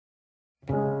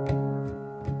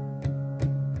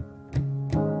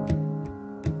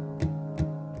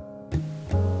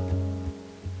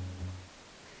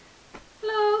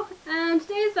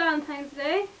Valentine's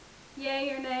Day.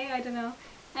 Yay or nay, I don't know.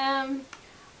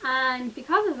 And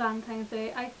because of Valentine's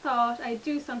Day, I thought I'd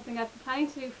do something I've been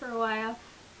planning to do for a while,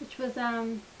 which was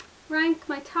rank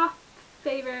my top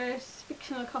favourite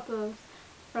fictional couples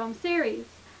from series.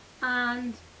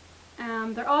 And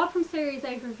they're all from series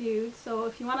I've reviewed, so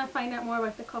if you want to find out more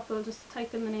about the couple, just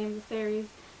type in the name of the series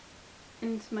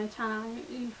into my channel and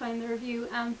you'll find the review.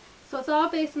 So it's all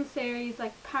based on series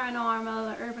like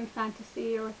paranormal or urban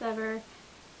fantasy or whatever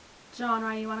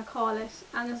genre you want to call it,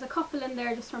 and there's a couple in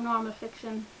there just from normal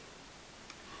fiction.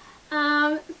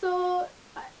 So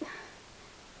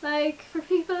like for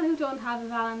people who don't have a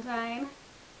Valentine,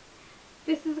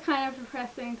 this is kind of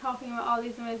depressing talking about all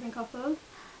these amazing couples,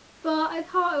 but I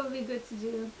thought it would be good to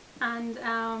do. And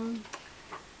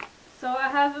so I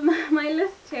have my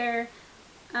list here.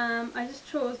 I just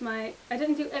chose I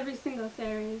didn't do every single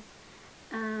series,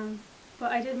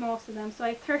 but I did most of them, so I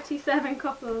have 37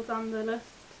 couples on the list,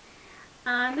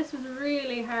 and this was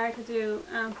really hard to do,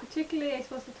 particularly I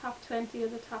suppose the top 20 or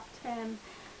the top 10,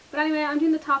 but anyway I'm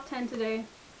doing the top 10 today.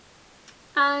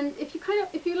 And if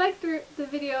you like the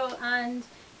video and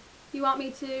you want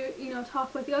me to, you know,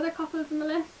 talk about the other couples in the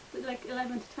list, like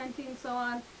 11 to 20 and so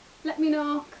on, let me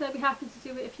know, because I'd be happy to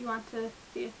do it if you want to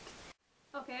see it.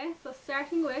 Okay, so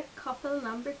starting with couple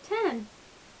number 10.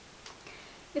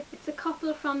 It's a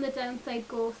couple from the Downside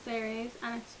Ghost series,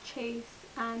 and it's Chase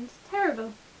and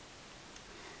Terrible.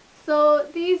 So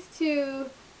these two,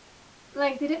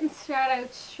 like, they didn't start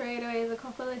out straight away as a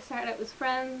couple. They started out as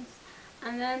friends,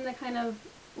 and then they kind of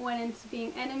went into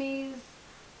being enemies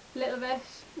a little bit.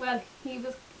 Well, he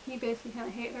basically kind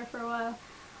of hated her for a while,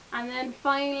 and then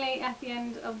finally at the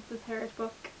end of the third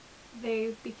book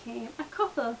they became a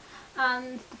couple.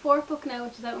 And the fourth book now,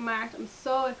 which is out in March, I'm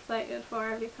so excited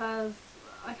for, because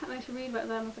I can't wait to read about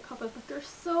them as a couple, but they're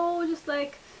so just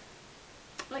like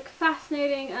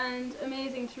fascinating and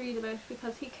amazing to read about,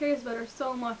 because he cares about her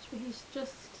so much, but he's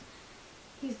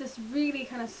this really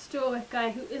kind of stoic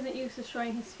guy who isn't used to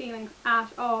showing his feelings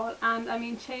at all. And I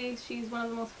mean, Chase, she's one of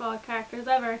the most flawed characters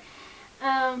ever,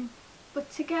 but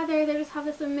together they just have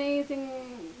this amazing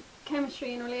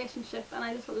chemistry and relationship, and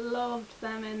I just loved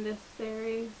them in this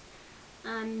series,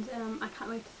 and I can't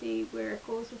wait to see where it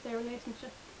goes with their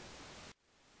relationship.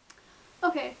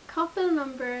 Okay, couple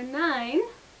number 9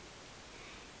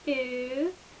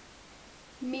 is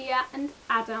Mia and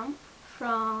Adam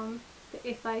from the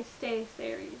If I Stay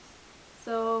series.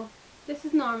 So this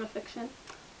is normal fiction,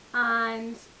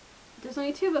 and there's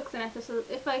only 2 books in it. This is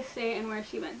If I Stay and Where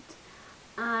She Went,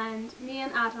 and Mia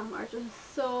and Adam are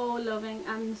just so loving,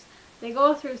 and they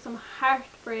go through some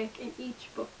heartbreak in each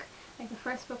book. Like the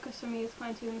first book is from Mia's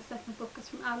point of view and the second book is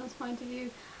from Adam's point of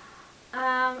view.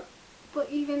 But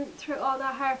even through all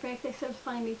that heartbreak, they still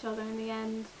find each other in the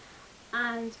end.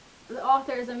 And the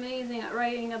author is amazing at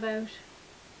writing about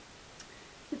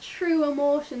the true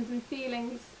emotions and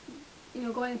feelings, you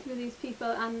know, going through these people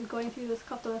and going through this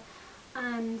couple.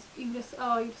 And you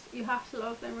have to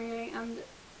love them really, and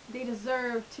they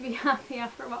deserve to be happy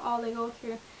after all they go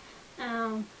through.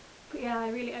 But yeah, I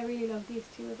really love these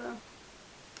two as well.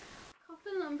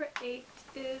 Couple number 8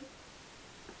 is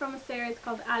from a series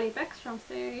called the Allie Beckstrom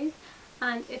series,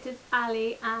 and it is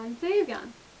Allie and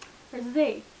Zayvion, or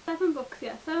Zay. 7 books in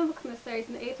this series,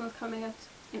 and the 8th one's coming out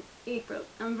in April.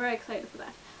 I'm very excited for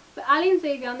that. But Allie and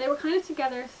Zayvion, they were kind of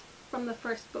together from the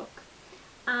first book,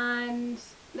 and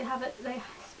they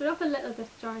split up a little bit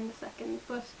during the second,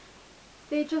 but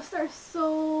they just are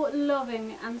so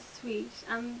loving and sweet,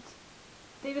 and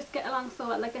they just get along so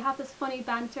well. Like, they have this funny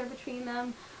banter between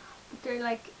them, but they're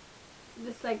like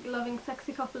this like loving,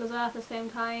 sexy couple as well at the same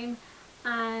time,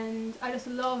 and I just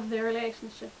love their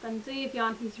relationship. And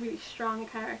Zayvion, he's a really strong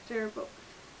character, but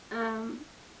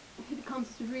he becomes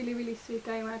this really sweet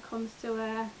guy when it comes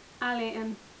to Allie,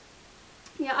 and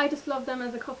yeah, I just love them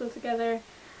as a couple together,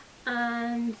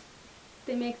 and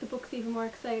they make the books even more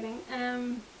exciting.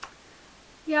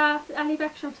 Yeah, the Allie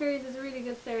Beckstrom series is a really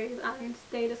good series, and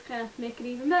they just kind of make it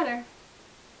even better.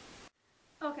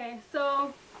 Okay,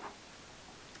 so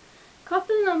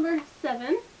couple number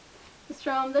 7 is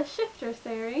from the Shifter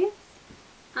series,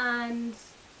 and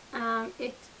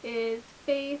it is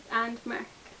Faythe and Marc.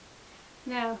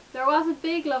 Now, there was a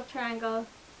big love triangle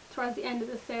towards the end of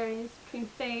the series between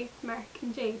Faythe, Marc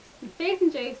and Jace. And Faythe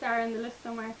and Jace are in the list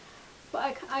somewhere,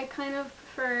 but I kind of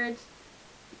preferred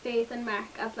Faythe and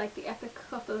Marc as like the epic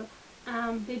couple.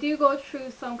 They do go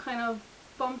through some kind of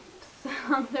bumps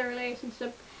on their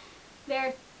relationship.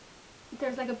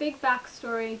 There's like a big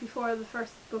backstory before the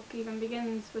first book even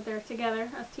begins, where they're together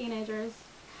as teenagers,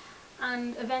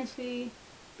 and eventually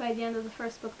by the end of the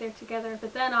first book they're together,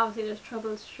 but then obviously there's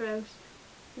troubles throughout.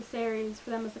 the series for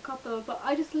them as a couple. But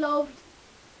I just loved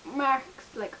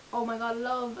Marc's, like, oh my god,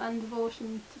 love and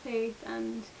devotion to Faythe,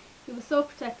 and he was so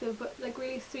protective but like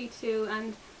really sweet too,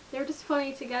 and they were just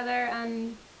funny together.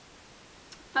 And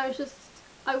I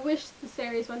wish the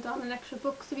series went on an extra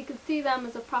book so we could see them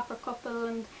as a proper couple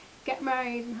and get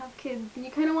married and have kids, and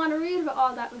you kind of want to read about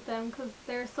all that with them because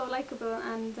they're so likeable,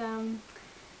 and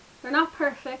they're not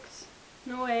perfect,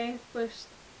 no way, but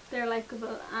they're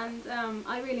likeable, and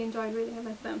I really enjoyed reading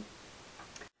about them.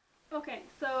 Okay,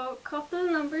 so couple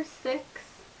number 6.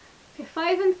 Okay,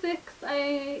 5 and 6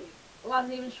 I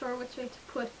wasn't even sure which way to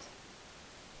put,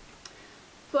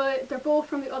 but they're both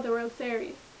from the Otherworld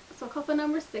series. So couple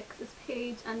number 6 is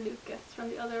Paige and Lucas from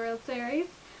the Otherworld series,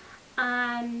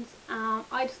 and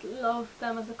I just love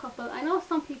them as a couple. I know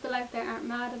some people out there aren't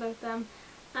mad about them,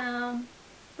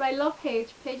 but I love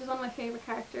Paige. Paige is one of my favourite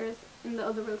characters in the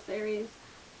Otherworld series,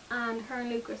 and her and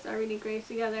Lucas are really great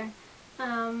together.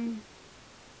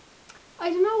 I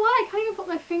don't know why, I can't even put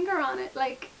my finger on it.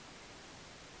 Like,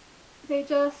 they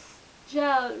just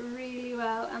gel really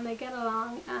well and they get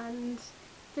along, and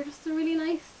they're just a really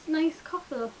nice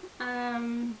couple.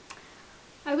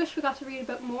 I wish we got to read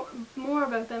about more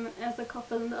about them as a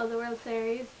couple in the Otherworld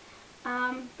series.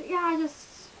 But yeah, I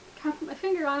just can't put my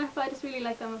finger on it, but I just really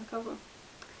like them as a couple.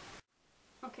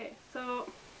 Okay, so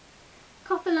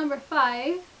couple number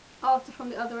 5, also from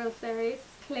the Otherworld series, is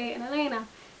Caine and Elena.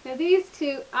 Now these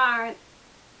two are an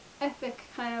epic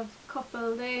kind of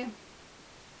couple. They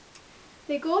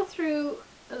go through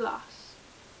a lot.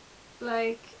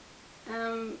 Like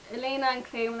Elena and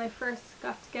Caine, when they first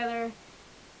got together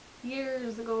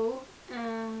years ago,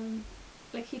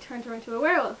 like he turned her into a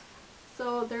werewolf.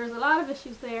 So there's a lot of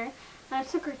issues there, and it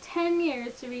took her 10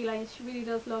 years to realise she really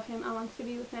does love him and wants to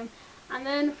be with him. And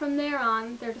then from there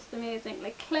on, they're just amazing.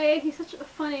 Like Caine, he's such a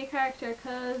funny character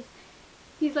because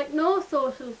he's like no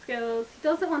social skills. He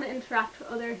doesn't want to interact with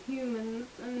other humans,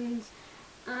 and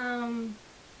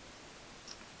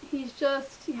he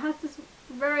has this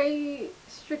very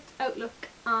strict outlook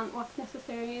on what's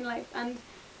necessary in life.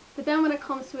 But then when it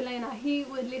comes to Elena, he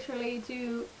would literally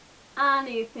do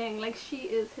anything. Like, she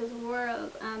is his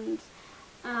world, and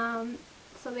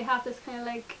so they have this kind of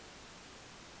like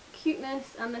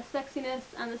cuteness and this sexiness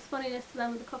and this funniness to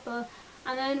them as a couple.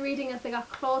 And then reading as they got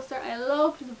closer, I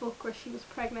loved the book where she was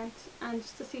pregnant, and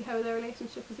just to see how their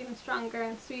relationship was even stronger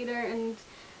and sweeter. And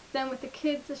then with the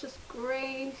kids, it's just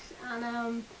great.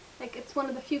 And like, it's one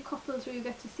of the few couples where you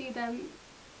get to see them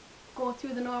go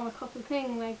through the normal couple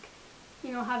thing, like,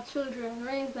 you know, have children,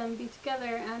 raise them, be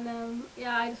together. And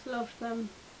yeah, I just loved them.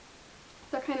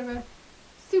 They're kind of a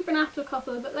supernatural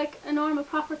couple, but like a normal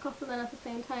proper couple then at the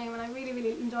same time, and I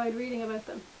really enjoyed reading about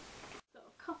them. So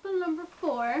couple number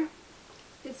 4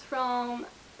 is from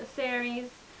a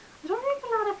series I don't think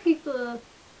a lot of people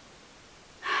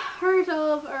heard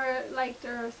of or liked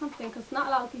or something, because not a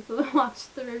lot of people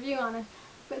watched the review on it,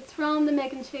 but it's from the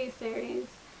Megan Chase series,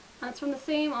 and it's from the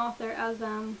same author as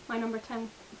my number 10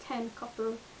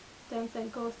 couple,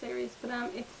 Downside Ghost series, but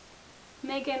it's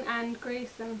Megan and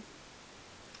Greyson.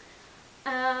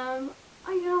 I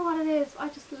don't know what it is, I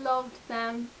just loved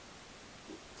them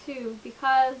too,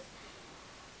 because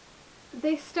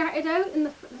they started out in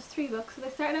there's 3 books, so they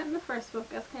started out in the first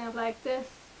book as kind of like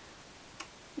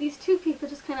these 2 people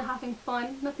just kind of having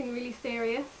fun, nothing really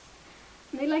serious,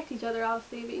 and they liked each other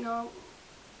obviously, but you know,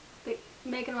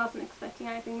 Megan wasn't expecting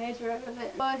anything major out of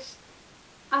it. But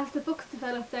as the books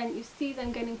develop, then you see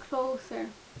them getting closer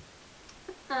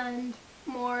and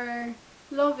more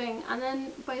loving, and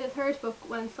then by the 3rd book,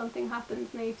 when something happens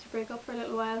and they have to break up for a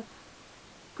little while,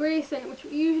 Greyson, which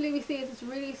usually we see as this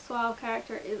really suave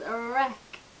character, is a wreck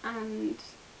and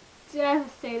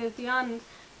devastated beyond.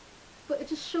 But it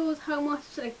just shows how much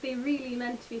like they really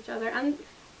meant to each other. And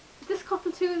this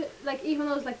couple too, like, even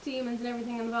though there's like demons and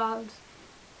everything involved,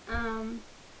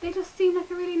 they just seem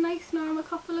like a really nice normal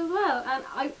couple as well. And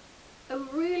I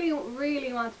really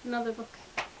wanted another book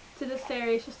to this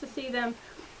series, just to see them,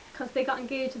 because they got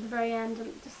engaged at the very end,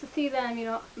 and just to see them, you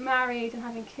know, married and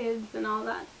having kids and all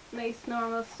that nice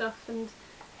normal stuff,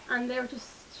 and they were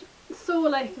just so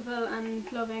likeable and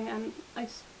loving, and I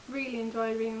just really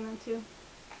enjoyed reading them too.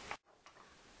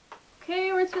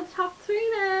 Okay, we're into the top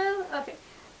 3 now. Okay,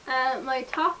 my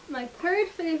 3rd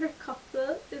favourite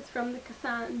couple is from the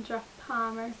Cassandra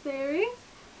Palmer series,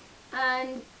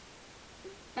 and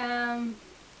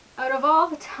out of all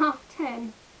the top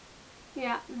 10,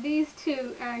 yeah, these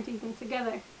 2 aren't even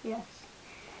together yet.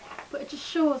 But it just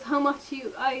shows how much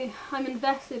I'm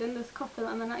invested in this couple,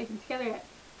 and they're not even together yet,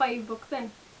 5 books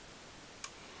in.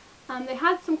 They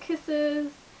had some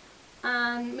kisses,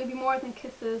 and maybe more than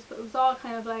kisses, but it was all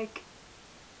kind of like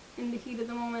in the heat of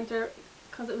the moment, or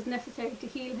because it was necessary to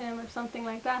heal him or something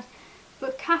like that.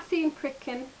 But Cassie and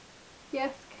Pritkin,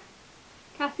 yes,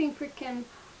 Cassie and Pritkin,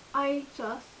 I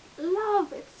just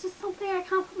love. It's just something I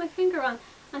can't put my finger on.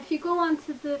 And if you go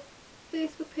onto the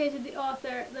Facebook page of the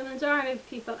author, the majority of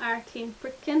people are Team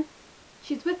Pritkin.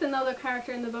 She's with another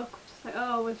character in the book, which is like,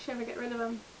 oh, will she ever get rid of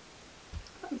him?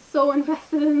 I'm so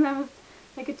invested in them as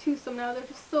like a twosome now. They're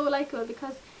just so likeable,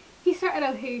 because he started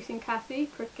out hating Cassie,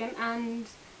 Pritkin, and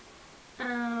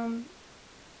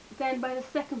then by the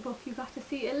second book you got to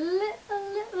see a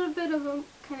little bit of a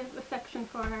kind of affection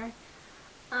for her,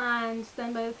 and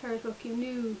then by the third book you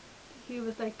knew he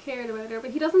was like cared about her,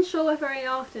 but he doesn't show it very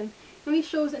often. He only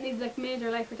shows it in these like major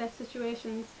life or death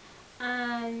situations,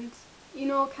 and you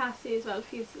know Cassie as well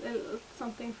feels a little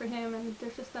something for him, and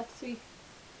there's just that sweet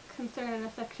concern and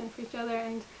affection for each other,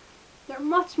 and they're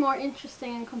much more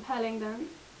interesting and compelling than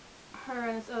her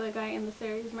and this other guy in the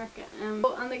series, Marc. And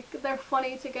they're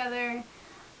funny together,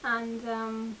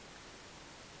 and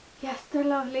yes, they're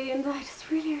lovely, and I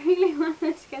just really want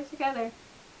them to get together.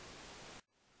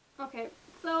 Okay,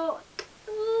 so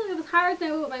it was hard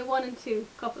now with my 1 and 2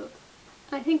 couples.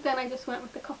 I think then I just went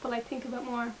with the couple I think about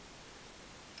more.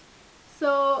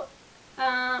 So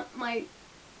my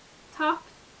top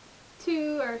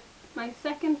 2, or my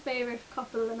second favourite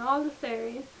couple in all the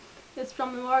series, is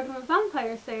from the Morgaville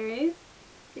Vampire series.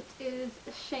 It is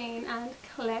Caine and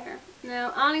Claire.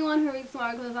 Now anyone who reads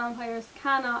Morgaville Vampires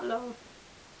cannot love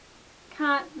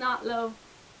Caine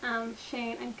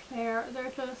and Claire.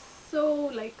 They're just so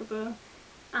likeable,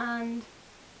 and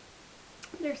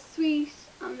they're sweet,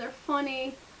 and they're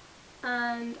funny,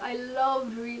 and I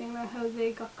loved reading about how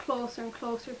they got closer and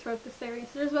closer throughout the series.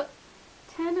 So there's about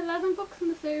 10-11 books in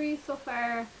the series so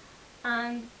far,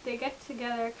 and they get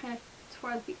together kind of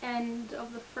towards the end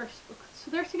of the first book.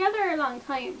 So they're together a long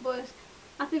time, but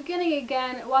at the beginning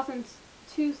again it wasn't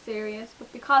too serious,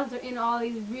 but because they're in all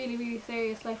these really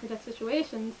serious life or death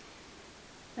situations,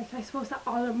 like I suppose that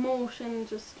all emotion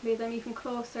just made them even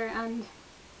closer, and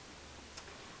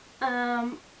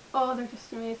oh, they're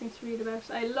just amazing to read about.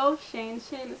 I love Caine.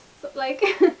 Caine is so, like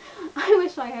I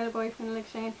wish I had a boyfriend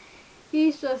like Caine.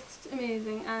 He's just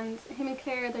amazing, and him and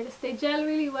Claire, they gel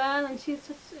really well, and she's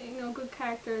just, you know, a good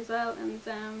character as well, and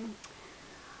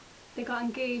they got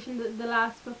engaged in the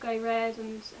last book I read,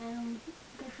 and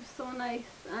they're just so nice,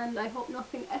 and I hope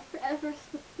nothing ever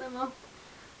splits them up,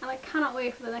 and I cannot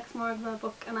wait for the next Morgaville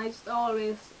book, and I just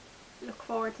always look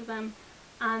forward to them,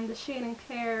 and the Caine and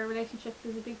Claire relationship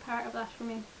is a big part of that for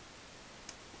me.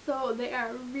 So they are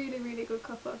a really good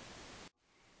couple.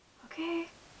 Okay.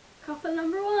 Couple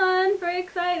number 1, very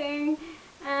exciting.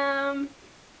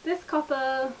 This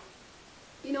couple,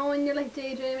 you know, when you're like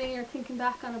daydreaming, you're thinking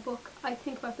back on a book, I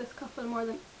think about this couple more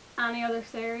than any other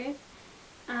series.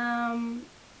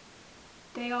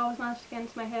 They always manage to get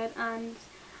into my head, and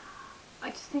I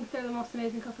just think they're the most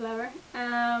amazing couple ever.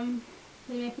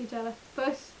 They make me jealous,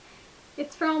 but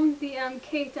it's from the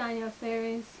Kate Daniel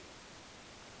series,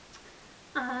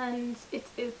 and it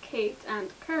is Kate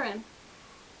and Curran.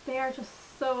 They are just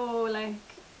so like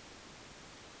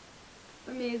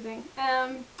amazing.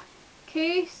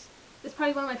 Kate is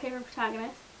probably one of my favourite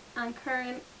protagonists, and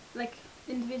Curran, like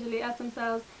individually as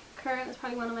themselves, Curran is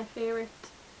probably one of my favourite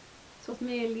sort of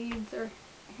male leads or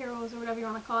heroes or whatever you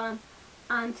want to call them,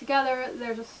 and together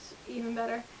they're just even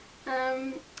better.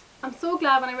 I'm so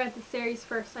glad when I read the series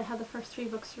first I had the first 3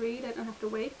 books to read. I didn't have to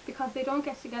wait, because they don't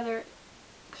get together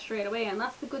straight away, and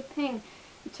that's the good thing.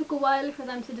 It took a while for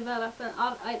them to develop, and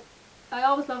I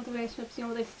always love the relationships, you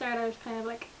know, they start out kind of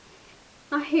like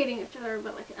not hating each other,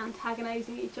 but like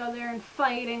antagonizing each other and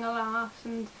fighting a lot,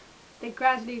 and they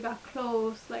gradually got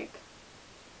close, like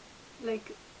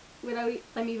without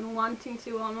them even wanting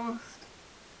to, almost,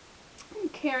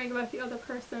 and caring about the other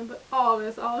person, but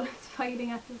always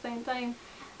fighting at the same time.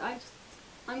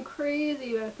 I'm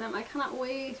crazy about them. I cannot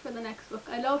wait for the next book.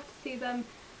 I love to see them.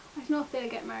 I don't know if they'll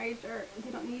get married, or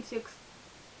they don't need to.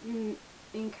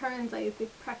 In Curran's eyes, they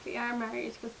practically are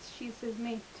married because she's his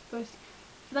mate, but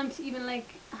for them to even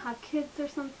like have kids or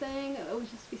something, it would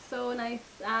just be so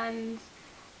nice. And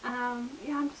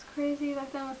yeah, I'm just crazy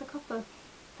about them as a couple.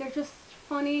 They're just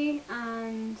funny,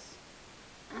 and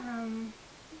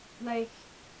like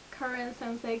Curran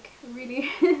sounds like a really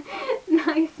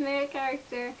nice male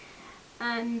character,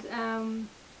 and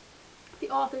the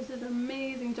authors did an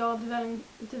amazing job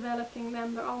developing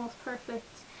them. They're almost perfect.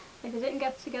 Like, they didn't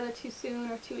get together too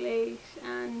soon or too late,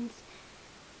 and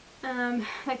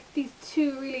like these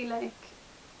two really like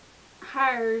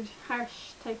harsh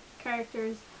type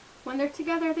characters, when they're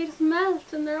together they just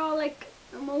melt, and they're all like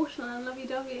emotional and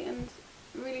lovey-dovey and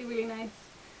really nice.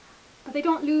 but they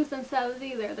don't lose themselves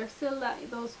either. They're still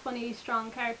those funny,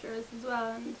 strong characters as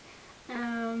well, and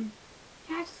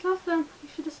yeah, I just love them. You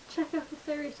should just check out the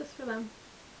series just for them.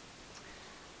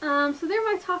 So they're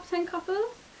my top 10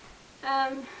 couples.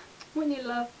 Wouldn't you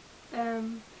love a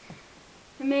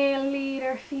male lead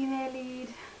or female lead,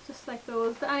 just like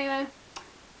those. But anyway,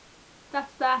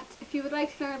 that's that. If you would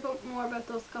like to learn more about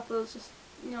those couples, just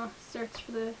search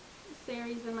for the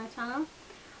series in my channel,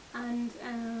 and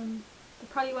there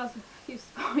probably was a few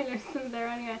spoilers in there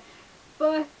anyway,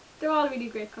 but they're all really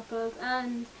great couples.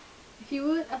 And if you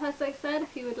would, as I said,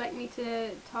 if you would like me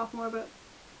to talk more about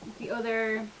the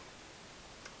other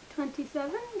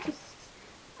 27, just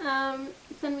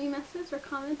send me a message or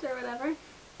comment or whatever.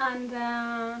 And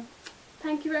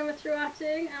thank you very much for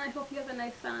watching, and I hope you have a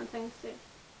nice Valentine's Day.